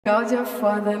Called your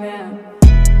father now.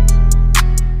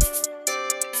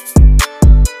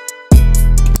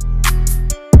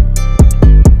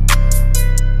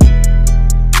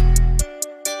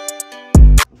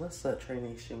 What's up, Trey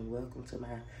Nation? Welcome to my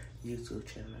YouTube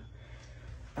channel.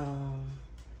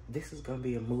 This is gonna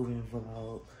be a moving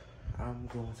vlog. I'm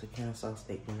going to Kennesaw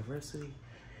State University.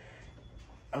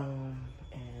 And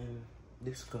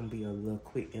this is gonna be a little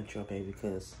quick intro, baby,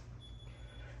 because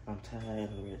I'm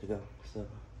tired and ready to go. So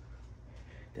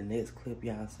the next clip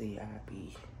y'all see, I'll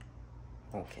be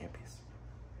on campus.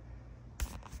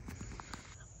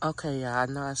 Okay, y'all, I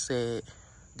know I said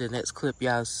the next clip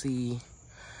y'all see,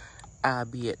 I'll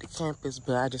be at the campus,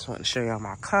 but I just want to show y'all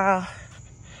my car.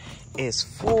 It's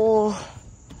full.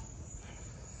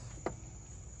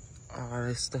 All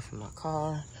this stuff in my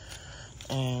car.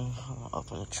 And I'm gonna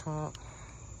open the trunk.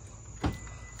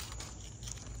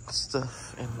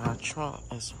 Stuff in my trunk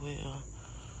as well.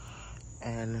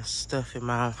 And the stuff in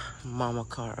my mama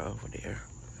car over there.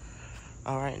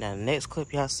 All right, now the next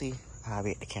clip y'all see, I'll be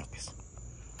at the campus.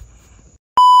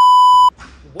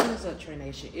 What is up, Trey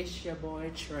Nation? It's your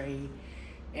boy Trey,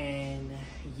 and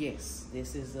yes,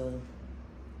 this is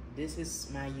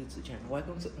my YouTube channel.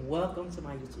 Welcome to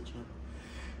my YouTube channel.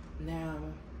 Now,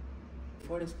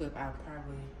 for this clip, y'all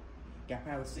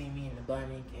probably seen me in the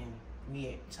Bunny and me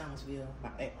at Thomasville,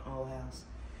 at my old house,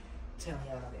 telling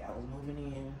y'all that I was moving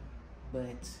in,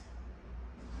 but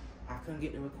I couldn't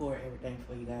get to record everything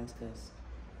for you guys because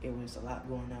it was a lot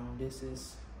going on. This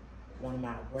is one of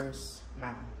my first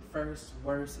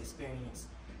worst experience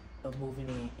of moving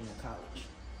in a college.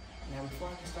 Now, before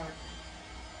I get started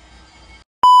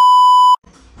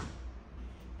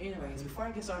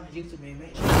on YouTube, man,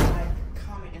 make sure you like,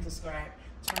 comment, and subscribe.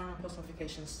 Turn on post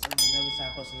notifications so you know every time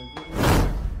I post a new video.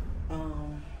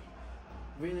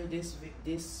 Really,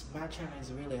 my channel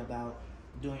is really about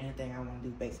doing anything I want to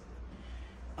do, basically.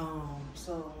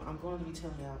 So I'm going to be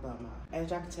telling y'all about as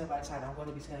y'all can tell by the title, I'm going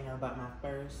to be telling y'all about my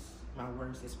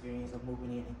worst experience of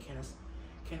moving in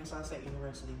Kennesaw State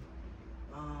University.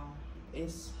 I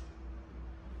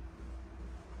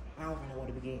don't even know where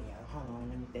to begin, y'all. Hold on,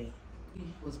 let me think. We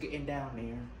was getting down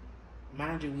there.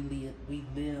 Mind you, we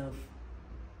live,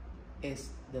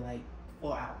 it's like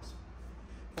 4 hours.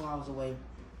 4 hours away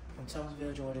from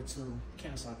Thomasville, Georgia to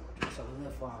Kennesaw, Georgia. So we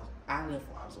live 4 hours. I live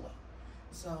 4 hours away.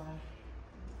 So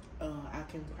I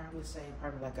can probably say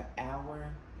like an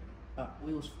hour.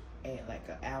 We was at like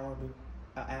an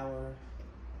hour,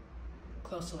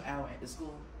 close to an hour at the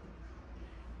school,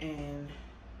 and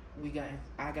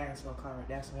I got into a car wreck.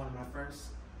 That's one of my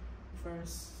first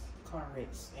car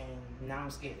wrecks, and now I'm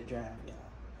scared to drive, y'all.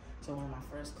 So one of my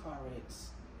first car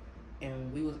wrecks,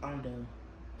 and we was on the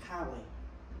highway.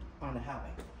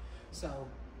 So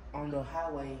on the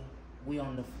highway, we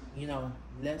on the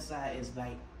left side is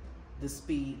like the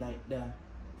speed, like the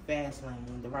fast lane,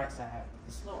 and the right side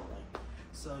the slow lane.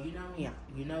 So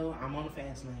I'm on the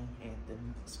fast lane, and the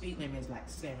speed limit is like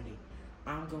 70.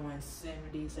 I'm going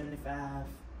 70, 75,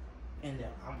 and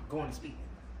I'm going to speed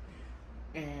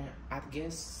limit. And I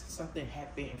guess something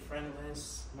happened in front of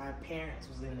us. My parents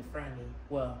was in the front of me.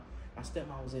 Well, my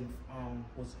stepmom was in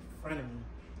front of me,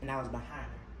 and I was behind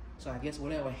her. So I guess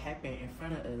whatever happened in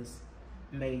front of us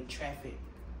made traffic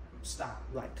stop,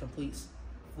 like complete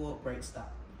full brake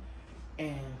stop.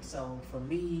 And so for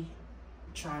me,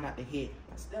 trying not to hit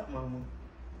my stepmama,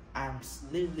 I'm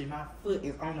literally, my foot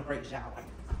is on the brakes, y'all.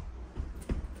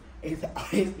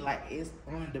 Like it's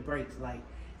on the brakes, like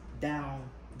down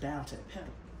to the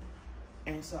pedal.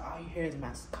 And so all you hear is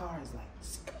my car is like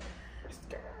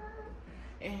skr.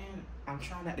 And I'm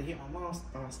trying not to hit my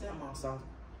stepmom, so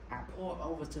I pull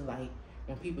over to, like,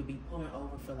 when people be pulling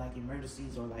over for like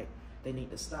emergencies or like they need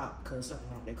to stop because something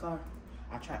wrong with their car.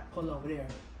 I try to pull over there,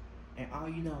 and all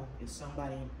you know is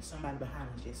somebody behind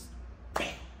us just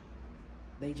bam.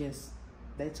 They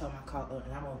tore my car up,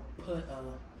 and I'm gonna put a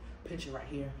picture right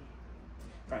here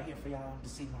for y'all to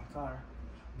see my car.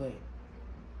 But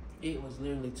it was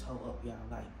literally tore up, y'all.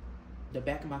 Like the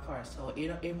back of my car is tore.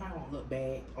 It probably won't look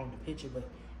bad on the picture, but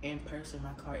in person,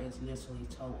 my car is literally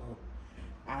tore up.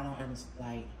 I don't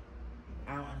understand.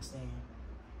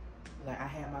 Like, I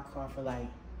had my car for like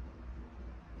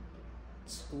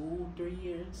 2-3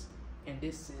 years, and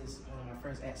this is one of my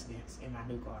first accidents in my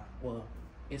new car. Well,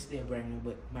 it's still brand new,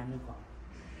 but my new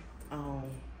car.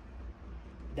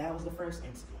 That was the first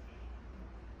incident.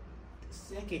 The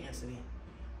second incident,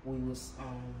 we was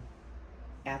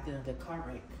after the car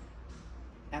wreck.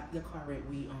 After the car wreck,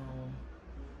 we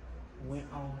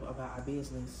went on about our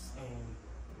business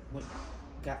and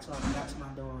got to my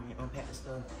door and unpacked the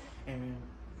stuff, and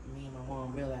me and my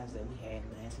mom realized that we had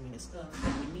last minute stuff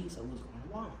that we need, so we was going to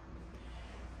Walmart.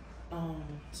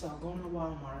 So going to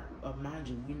Walmart, mind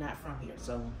you, we're not from here,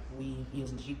 so we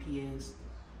using GPS.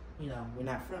 You know, we're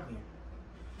not from here.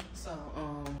 So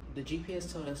the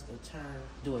GPS told us to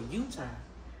do a U-turn,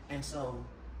 and so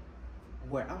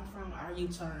where I'm from, our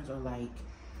U-turns are like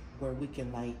where we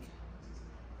can like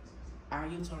our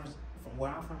U-turns from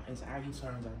where I'm from is our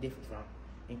U-turns are different from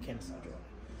in Kennesaw, Georgia.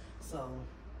 So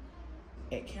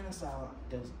at Kennesaw,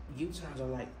 the U-turns are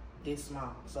like this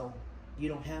small, so you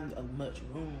don't have much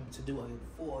room to do a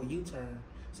full U-turn,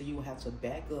 so you will have to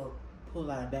back up,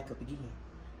 pull out, and back up again.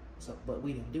 So, but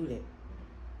we didn't do that.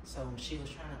 So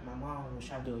my mom was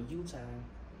trying to do a U-turn.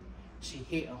 She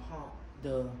hit a hump,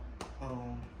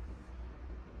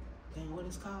 what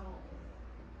it's called?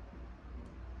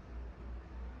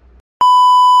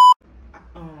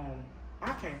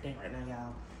 I can't think right now,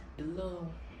 y'all. The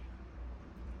little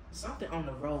something on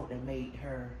the road that made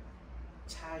her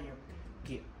tire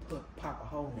pop a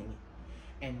hole in it,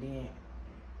 and then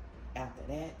after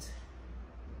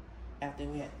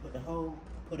we had to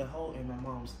put a hole in my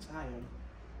mom's tire,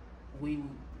 we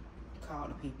called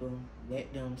the people,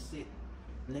 let them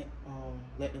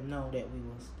know that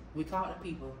we called the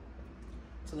people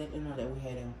to let them know that we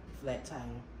had a flat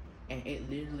tire, and it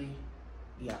literally,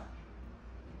 yeah.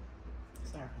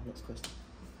 Sorry, my lips crystal.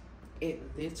 It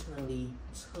literally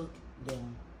took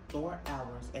them 4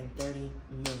 hours and 30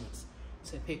 minutes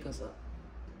to pick us up.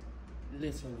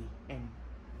 Literally. And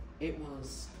it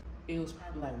was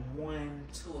probably like 1,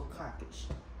 2 o'clock-ish.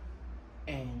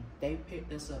 And they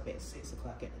picked us up at 6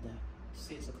 o'clock at the day.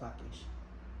 6 o'clock-ish.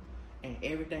 And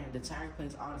everything, all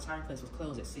the tire place was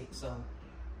closed at 6. So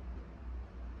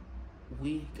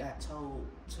we got told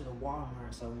to the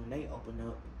Walmart, so when they open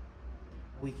up,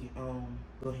 we can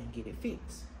go ahead and get it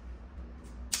fixed.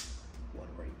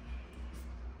 Water break.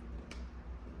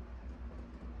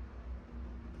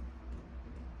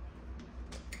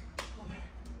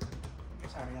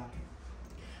 Sorry, y'all.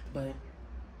 But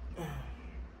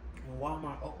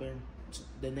Walmart opened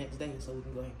the next day, so we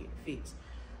can go ahead and get it fixed.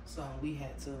 So we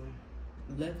had to.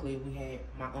 Luckily, we had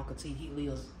my Uncle T. He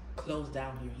lives close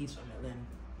down here. He's from Atlanta,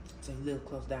 so he lives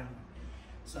close down here.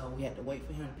 So we had to wait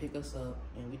for him to pick us up,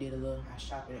 and we did a little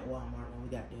shopping at Walmart when we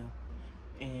got there.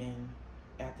 And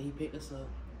after he picked us up,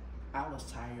 I was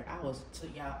tired. I was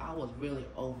really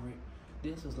over it.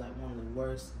 This was like one of the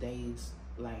worst days.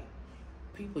 Like,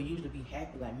 people usually be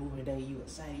happy, like moving day, you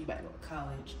excited, you about to go to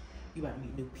college, you about to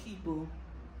meet new people.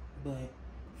 But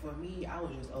for me, I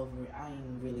was just over it. I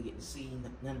didn't really get to see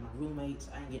none of my roommates.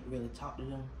 I didn't get to really talk to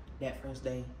them that first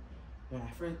day. When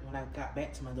I got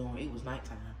back to my dorm, it was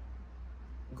nighttime.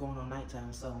 Going on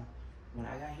nighttime. So when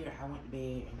I got here, I went to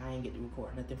bed and I didn't get to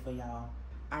record nothing for y'all.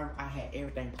 I had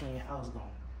everything planned. I was gonna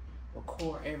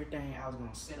record everything. I was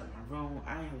gonna set up my room.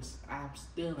 I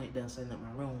still ain't done setting up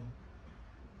my room.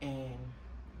 And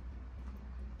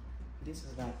this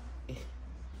is like,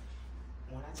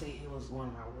 when I tell you it was one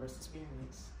of my worst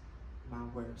experiences, my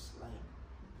worst, like,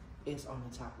 it's on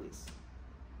the top list.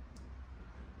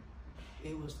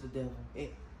 It was the devil.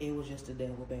 It was just the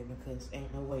devil, baby, because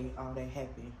ain't no way all that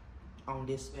happened on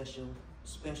this special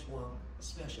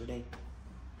day.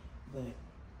 But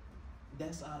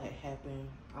that's all that happened.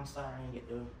 I'm sorry I didn't get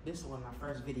to. This is one of my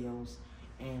first videos,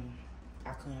 and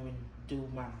I couldn't even do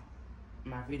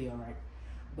my video right.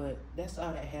 But that's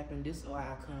all that happened. This is why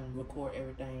I couldn't record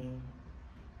everything.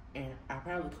 And I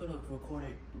probably could have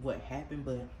recorded what happened,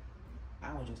 but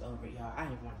I was just over it, y'all. I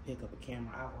didn't want to pick up a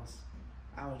camera.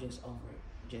 I was just over it.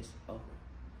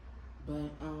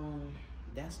 But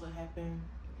that's what happened.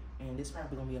 And this is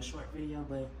probably gonna be a short video,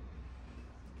 but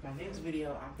my next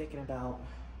video, I'm thinking about,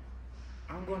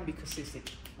 I'm gonna be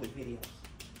consistent with videos.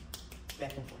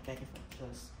 Back and forth,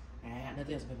 because I had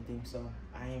nothing else to do, so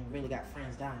I ain't really got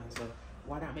friends down here, so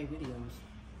why not make videos?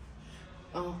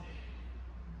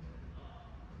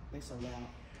 They so loud.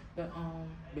 But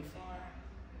before,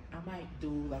 I might do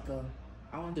like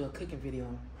I want to do a cooking video.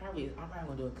 I'm probably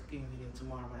gonna do a cooking video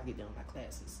tomorrow when I get done with my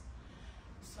classes.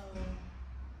 So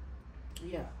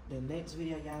yeah, the next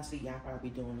video y'all see, y'all probably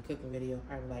be doing a cooking video,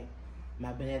 probably like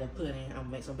my banana pudding. I'm gonna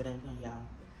make some banana pudding, y'all.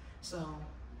 So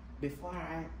before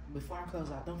I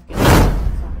close out, don't forget to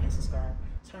comment and subscribe.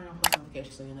 Turn on post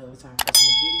notifications so you know every time I post a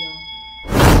new video.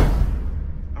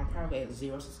 I'm probably at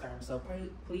 0 subscribers, so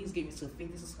please get me to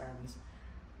 50 subscribers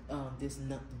this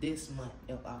month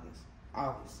of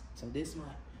August. So this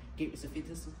month, get me to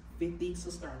 50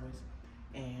 subscribers,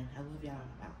 and I love y'all.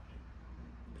 I'm out.